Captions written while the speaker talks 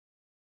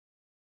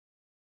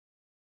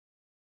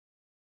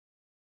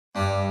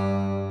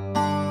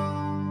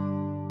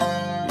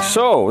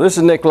So, this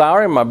is Nick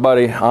Lowry, my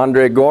buddy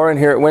Andre Gorin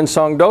here at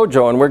Windsong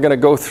Dojo, and we're going to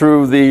go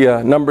through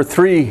the number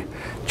 3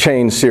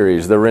 chain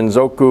series, the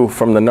renzoku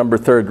from the number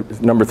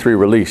 3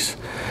 release.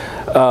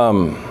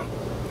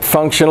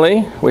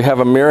 Functionally, we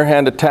have a mirror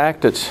hand attack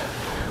that's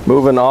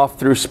moving off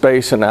through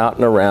space and out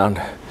and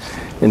around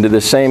into the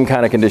same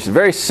kind of condition.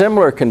 Very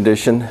similar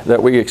condition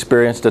that we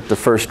experienced at the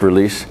first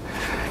release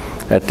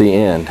at the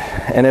end.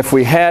 And if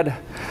we had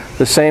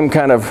the same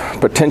kind of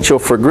potential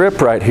for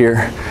grip right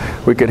here,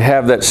 we could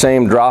have that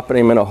same dropping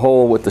him in a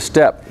hole with the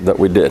step that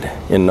we did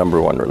in number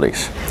 1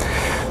 release.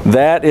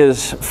 That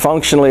is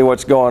functionally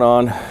what's going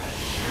on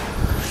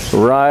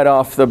right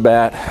off the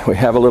bat. We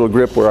have a little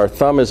grip where our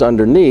thumb is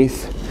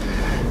underneath,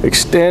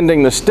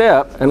 extending the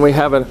step, and we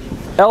have an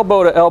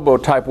elbow to elbow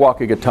type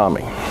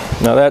wakigatame.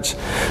 Now that's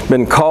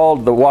been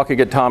called the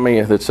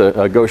wakigatame that's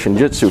a Goshin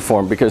Jitsu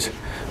form because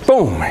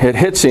boom, it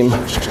hits him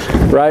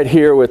right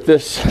here with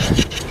this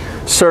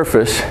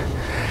surface,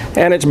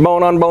 and it's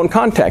bone-on-bone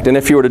contact. And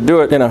if you were to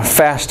do it in a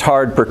fast,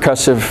 hard,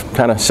 percussive,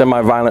 kind of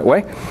semi-violent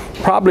way,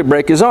 probably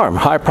break his arm.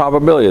 High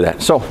probability of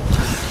that. So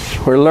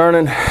we're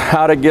learning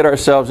how to get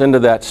ourselves into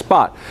that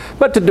spot,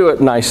 but to do it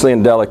nicely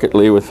and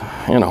delicately with,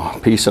 you know,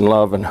 peace and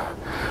love and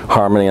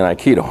harmony in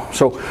Aikido.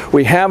 So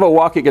we have a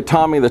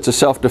wakigatame that's a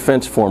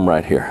self-defense form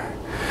right here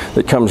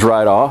that comes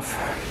right off.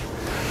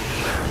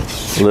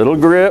 Little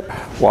grip,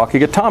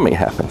 wakigatame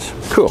happens.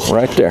 Cool,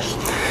 right there.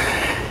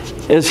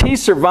 As he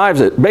survives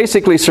it,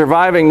 basically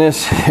surviving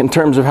this in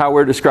terms of how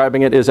we're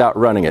describing it is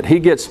outrunning it. He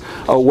gets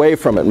away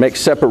from it,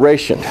 makes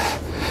separation.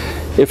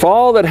 If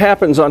all that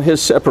happens on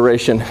his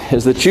separation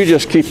is that you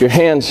just keep your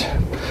hands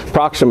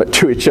proximate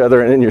to each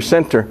other and in your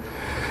center,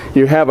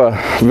 you have a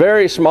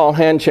very small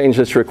hand change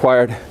that's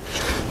required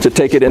to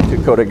take it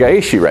into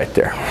kote-gaeshi right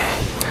there.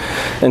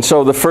 And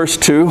so the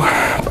first 2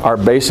 are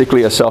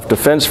basically a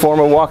self-defense form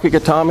of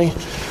wakigatame,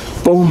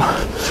 boom,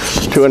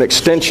 to an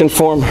extension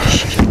form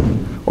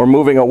or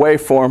moving away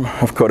form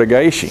of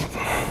kote-gaeshi.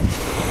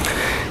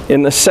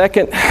 In the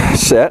second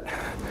set,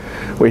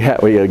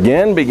 we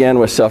again began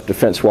with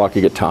self-defense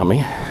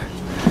wakigatame,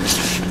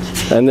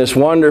 and this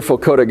wonderful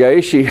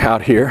kote-gaeshi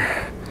out here.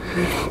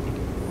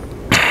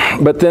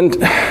 But then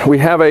we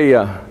have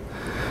a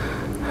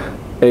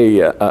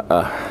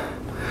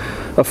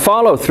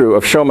follow-through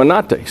of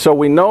shomenate. So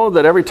we know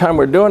that every time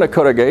we're doing a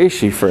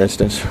kote-gaeshi, for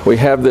instance, we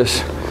have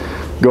this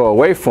go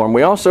away form.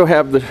 We also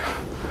have the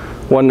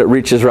one that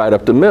reaches right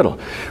up the middle,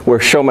 where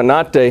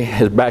shomenate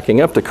is backing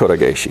up the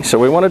kote-gaeshi. So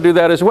we want to do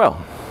that as well.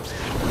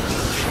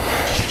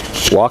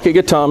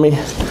 Wakigatame,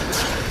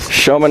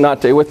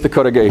 shomenate with the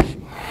kote-gaeshi.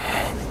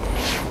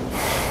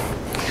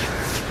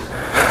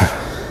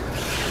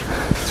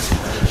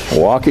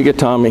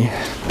 Wakigatame,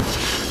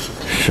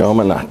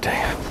 shomenate.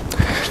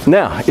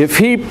 Now, if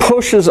he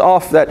pushes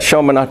off that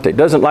shomenate,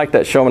 doesn't like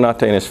that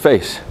shomenate in his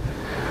face,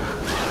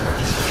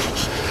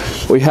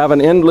 we have an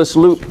endless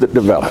loop that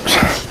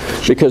develops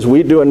because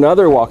we do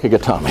another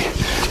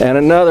wakigatame and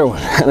another one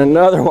and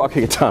another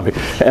wakigatame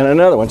and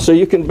another one. So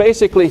you can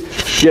basically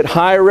get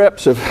high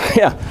reps of,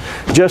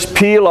 just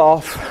peel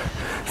off,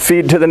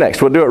 feed to the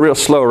next. We'll do it real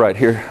slow right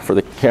here for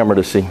the camera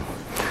to see.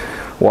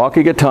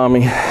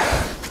 Wakigatame.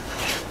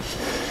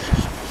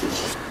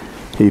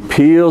 He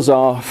peels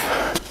off,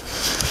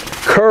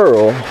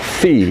 curl,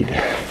 feed.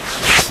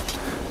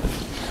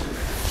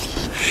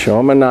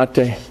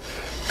 Shomenate,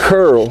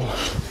 curl,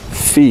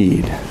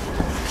 feed.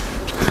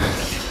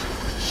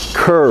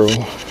 Curl,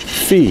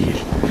 feed.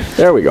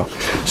 There we go.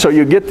 So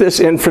you get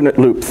this infinite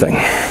loop thing.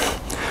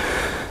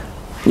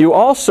 You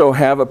also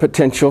have a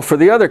potential for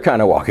the other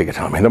kind of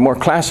wakigatame, the more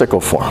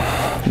classical form.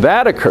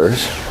 That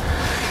occurs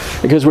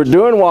because we're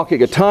doing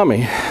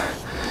wakigatame.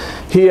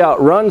 He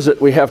outruns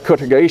it. We have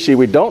kote-gaeshi.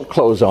 We don't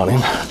close on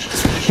him.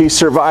 He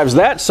survives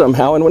that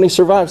somehow, and when he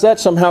survives that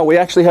somehow, we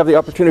actually have the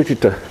opportunity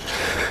to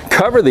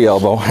cover the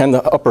elbow and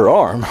the upper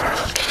arm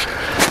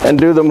and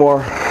do the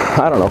more,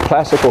 I don't know,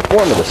 classical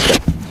form of this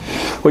thing,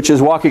 which is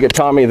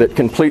wakigatame that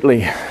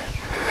completely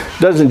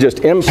doesn't just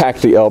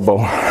impact the elbow,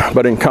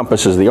 but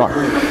encompasses the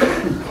arm.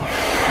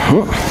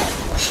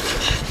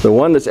 The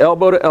one that's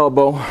elbow to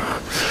elbow,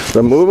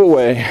 the move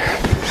away,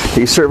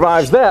 he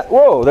survives that.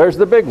 Whoa, there's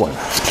the big one.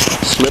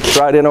 Slips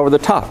right in over the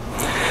top.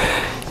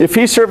 If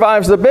he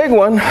survives the big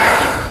one,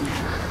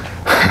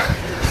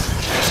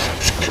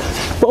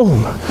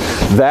 boom,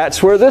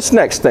 that's where this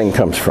next thing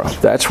comes from.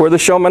 That's where the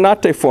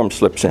shomenate form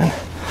slips in.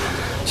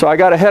 So I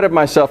got ahead of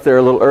myself there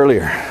a little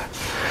earlier.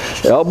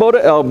 Elbow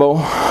to elbow,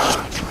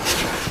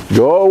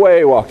 go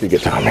away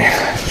wakigatame.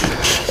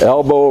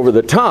 Elbow over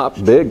the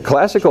top, big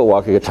classical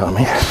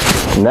wakigatame.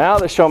 Now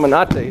the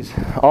shomenate's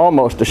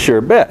almost a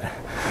sure bet.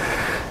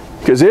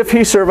 Because if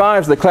he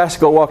survives the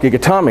classical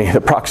wakigatame, the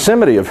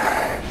proximity of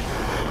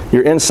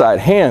your inside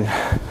hand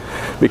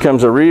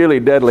becomes a really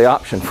deadly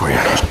option for you.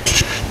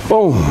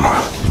 Boom,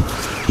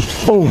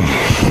 boom,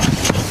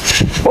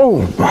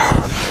 boom.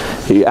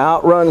 He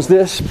outruns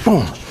this,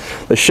 boom.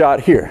 The shot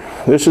here.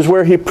 This is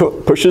where he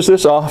pushes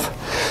this off.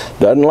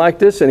 Doesn't like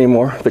this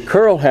anymore. The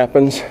curl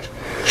happens.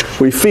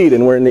 We feed,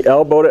 and we're in the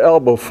elbow to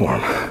elbow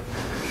form.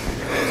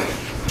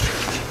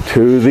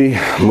 to the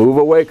move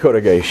away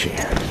kote-gaeshi,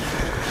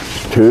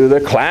 to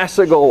the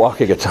classical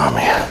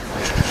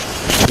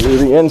wakigatame, to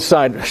the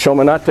inside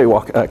shomenate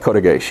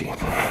kote-gaeshi.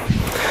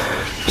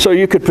 So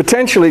you could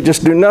potentially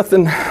just do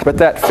nothing but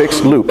that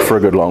fixed loop for a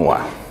good long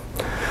while.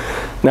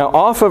 Now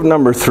off of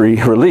number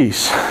 3,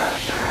 release,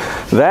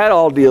 that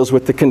all deals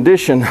with the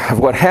condition of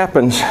what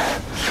happens,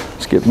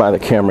 let's get by the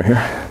camera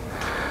here,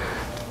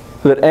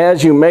 that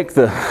as you make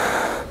the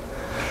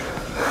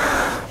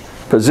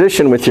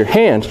position with your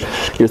hands,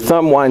 your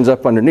thumb winds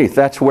up underneath.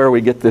 That's where we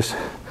get this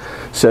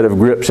set of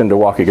grips into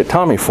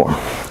wakigatame form.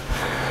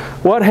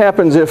 What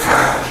happens if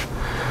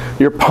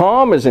your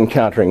palm is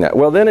encountering that?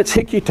 Well, then it's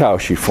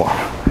hiki-taoshi form.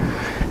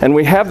 And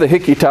we have the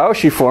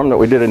hiki-taoshi form that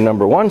we did in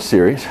number 1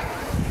 series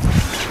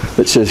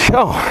that says,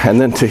 oh,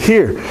 and then to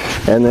here,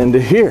 and then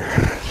to here,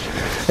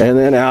 and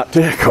then out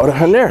to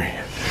kote-haneri,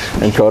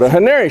 and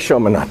kote-haneri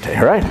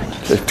shomenate, right?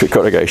 To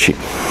kote-gaeshi.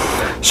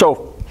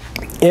 So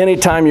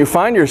anytime you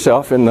find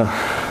yourself in the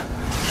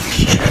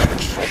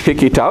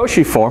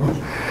hiki-taoshi form,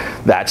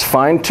 that's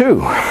fine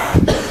too.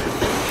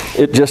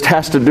 It just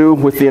has to do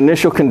with the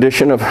initial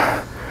condition of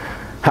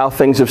how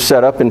things have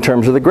set up in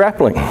terms of the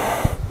grappling.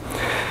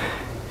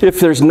 If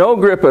there's no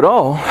grip at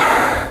all,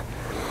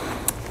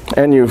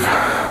 and you've,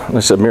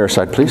 let's say mirror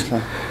side please,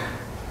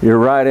 you're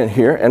right in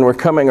here and we're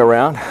coming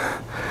around,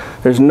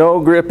 there's no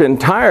grip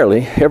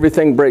entirely,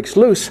 everything breaks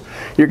loose,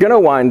 you're going to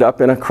wind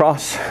up in a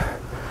cross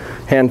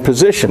hand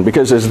position,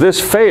 because as this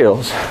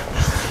fails,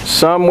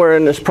 somewhere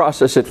in this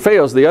process it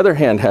fails, the other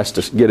hand has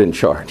to get in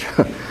charge.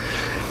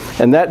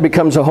 And that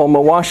becomes a whole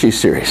mawashi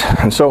series.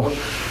 And so,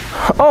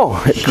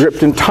 oh, it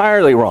gripped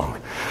entirely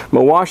wrong.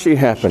 Mawashi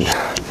happened,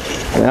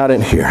 and out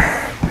in here,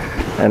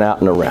 and out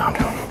and around.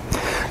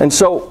 And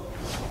so,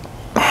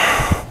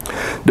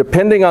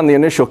 depending on the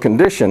initial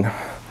condition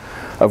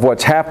of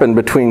what's happened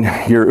between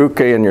your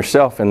uke and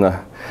yourself and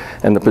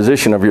the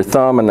position of your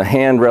thumb and the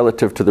hand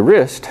relative to the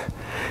wrist,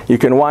 you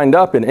can wind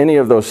up in any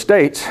of those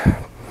states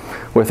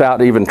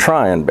without even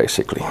trying,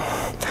 basically.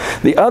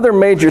 The other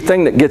major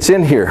thing that gets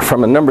in here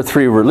from a number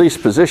 3 release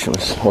position,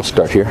 we'll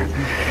start here,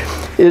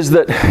 is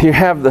that you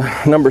have the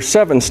number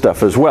 7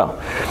 stuff as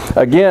well.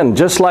 Again,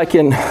 just like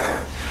in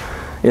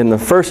the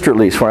first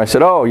release where I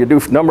said, oh, you do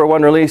number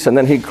 1 release and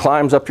then he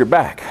climbs up your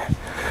back.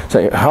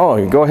 Say, oh,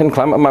 you go ahead and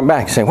climb up my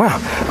back. Say, wow,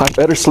 I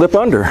better slip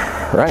under,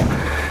 right?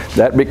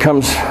 That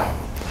becomes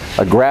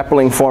a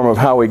grappling form of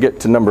how we get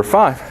to number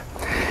 5.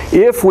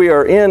 If we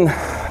are in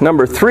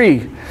number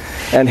 3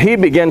 and he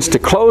begins to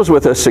close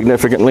with us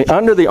significantly,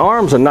 under the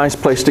arm's a nice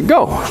place to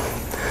go.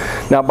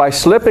 Now by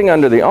slipping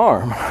under the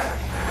arm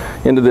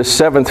into this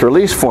 7th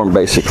release form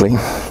basically,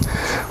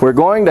 we're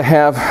going to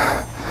have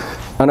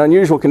an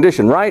unusual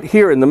condition right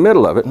here in the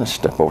middle of it. Let's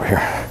step over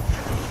here.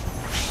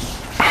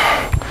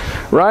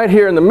 Right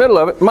here in the middle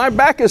of it, my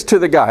back is to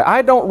the guy.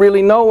 I don't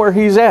really know where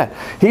he's at.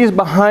 He's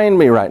behind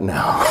me right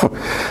now.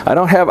 I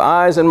don't have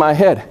eyes in my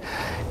head.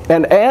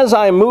 And as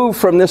I move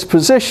from this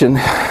position,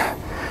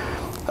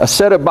 a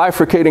set of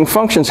bifurcating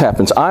functions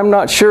happens. I'm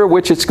not sure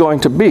which it's going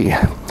to be.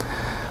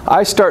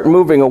 I start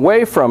moving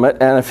away from it,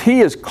 and if he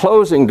is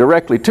closing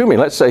directly to me,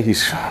 let's say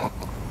he's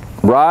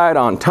right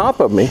on top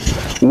of me,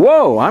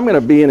 whoa, I'm going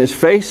to be in his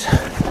face.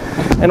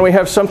 And we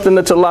have something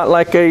that's a lot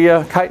like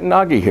a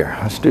kite-nage here.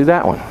 Let's do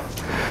that one.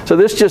 So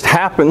this just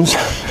happens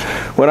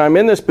when I'm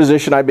in this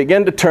position. I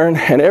begin to turn,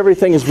 and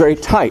everything is very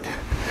tight.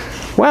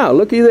 Wow,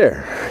 looky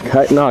there,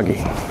 kite-nage.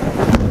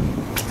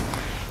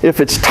 If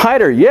it's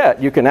tighter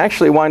yet, you can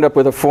actually wind up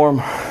with a form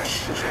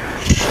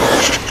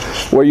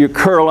where you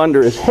curl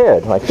under his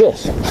head like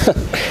this.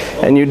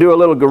 And you do a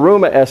little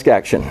guruma-esque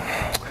action.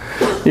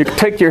 You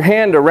take your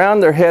hand around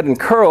their head and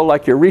curl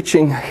like you're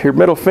reaching your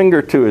middle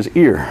finger to his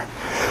ear.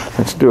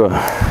 Let's do a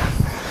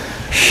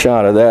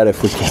shot of that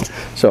if we can.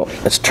 So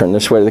let's turn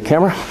this way to the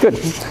camera. Good.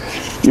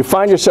 You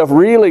find yourself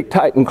really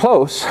tight and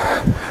close.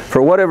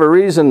 For whatever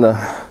reason, the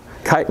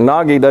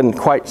kite-nage doesn't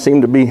quite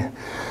seem to be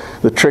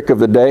the trick of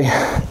the day.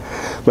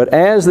 But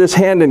as this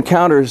hand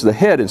encounters the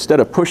head,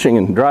 instead of pushing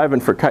and driving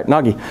for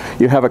kite-nage,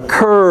 you have a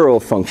curl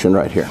function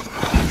right here.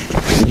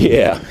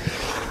 Yeah.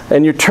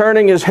 And you're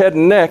turning his head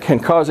and neck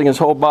and causing his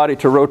whole body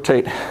to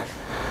rotate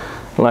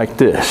like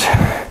this.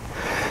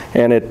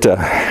 And it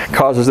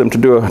causes them to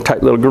do a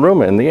tight little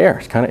guruma in the air.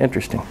 It's kind of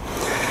interesting.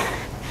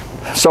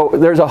 So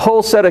there's a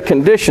whole set of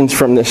conditions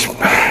from this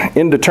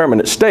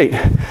indeterminate state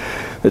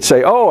that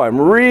say, oh, I'm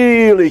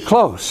really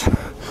close.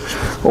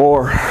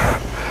 Or,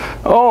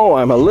 oh,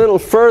 I'm a little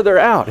further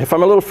out. If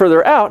I'm a little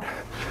further out,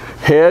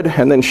 head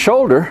and then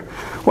shoulder,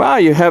 wow,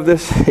 you have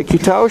this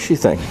hiki-taoshi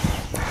thing.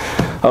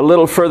 A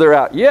little further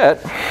out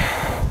yet,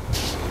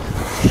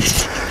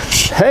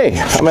 hey,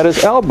 I'm at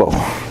his elbow.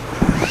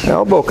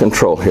 Elbow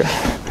control here.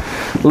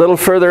 A little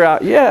further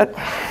out yet,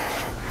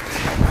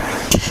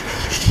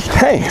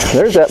 hey,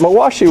 there's that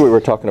mawashi we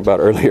were talking about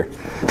earlier.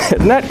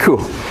 Isn't that cool?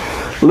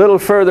 A little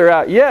further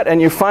out yet,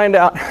 and you find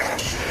out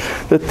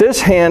that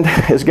this hand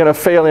is going to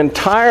fail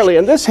entirely,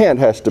 and this hand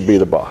has to be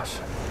the boss.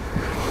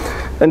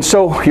 And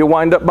so you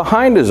wind up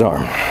behind his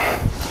arm.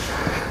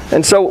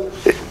 And so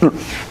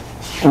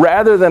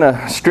rather than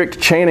a strict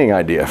chaining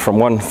idea from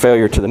one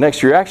failure to the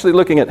next, you're actually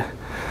looking at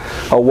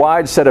a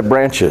wide set of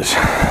branches.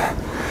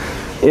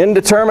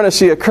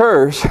 Indeterminacy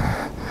occurs.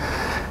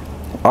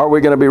 Are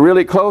we going to be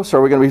really close?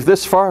 Are we going to be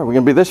this far? Are we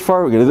going to be this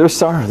far? Are we going to be this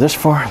far? This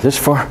far? This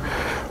far?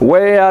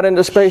 Way out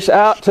into space,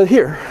 out to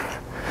here.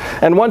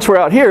 And once we're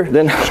out here,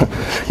 then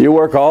you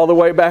work all the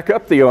way back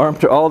up the arm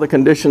to all the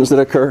conditions that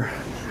occur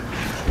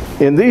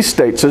in these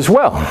states as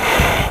well.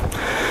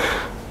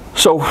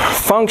 So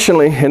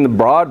functionally, in the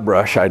broad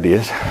brush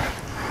ideas,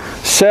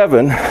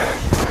 7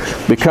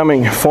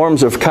 becoming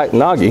forms of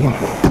kaite-nage,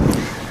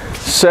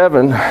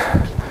 7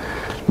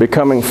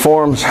 becoming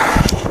forms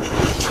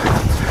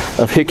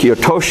of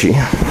hikyo-toshi,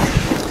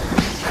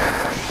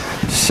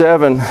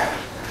 7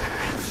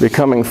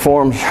 becoming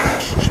forms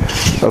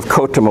of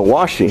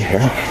kote-mawashi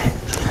here,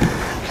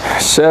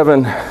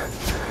 7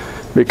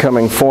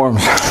 becoming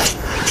forms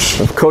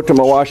of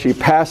kote-mawashi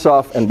pass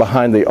off and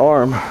behind the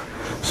arm.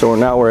 So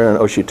now we're in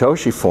an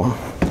oshi-taoshi form.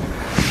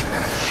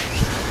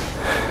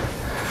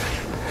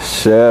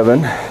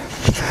 7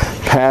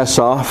 pass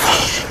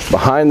off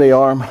behind the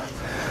arm.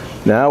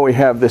 Now we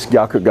have this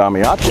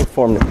gyaku-gamae-ate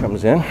form that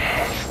comes in.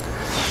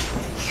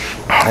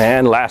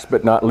 And last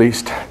but not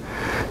least,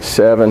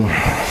 7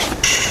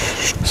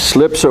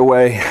 slips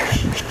away,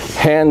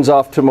 hands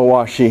off to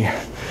mawashi.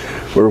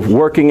 We're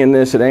working in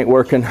this, it ain't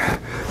working.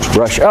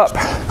 Brush up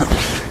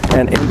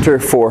and enter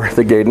for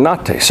the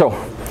geiden-ate. So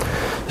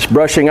this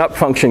brushing up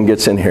function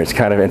gets in here. It's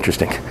kind of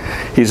interesting.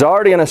 He's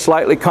already in a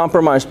slightly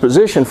compromised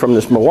position from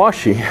this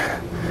mawashi,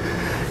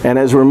 and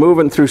as we're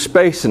moving through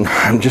space and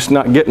I'm just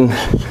not getting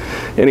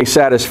any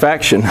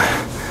satisfaction,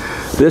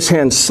 this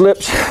hand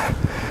slips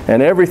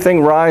and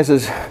everything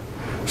rises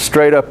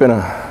straight up in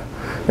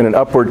an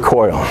upward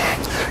coil.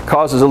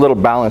 Causes a little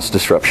balance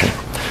disruption.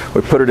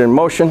 We put it in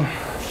motion.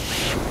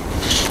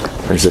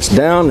 There's this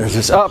down, there's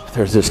this up,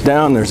 there's this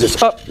down, there's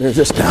this up, there's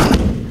this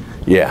down.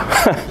 Yeah,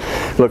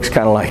 looks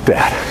kind of like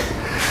that.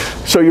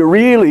 So you're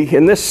really,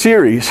 in this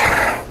series,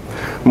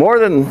 more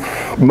than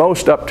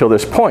most up till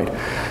this point,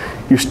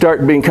 you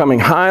start becoming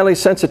highly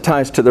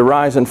sensitized to the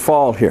rise and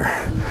fall here.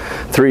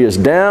 3 is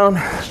down,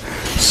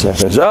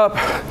 7 is up,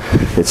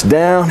 it's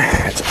down,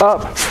 it's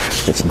up,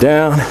 it's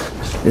down,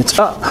 it's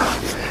up.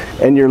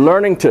 And you're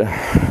learning to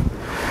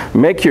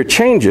make your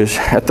changes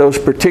at those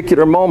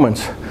particular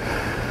moments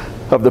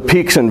of the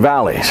peaks and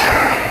valleys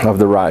of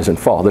the rise and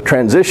fall. The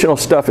transitional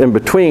stuff in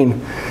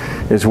between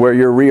is where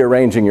you're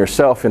rearranging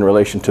yourself in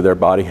relation to their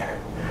body.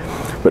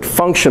 But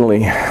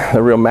functionally,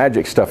 the real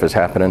magic stuff is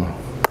happening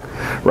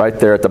right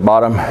there at the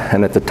bottom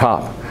and at the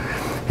top.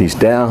 He's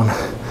down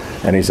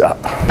and he's up.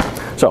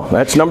 So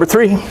that's number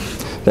 3.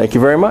 Thank you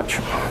very much.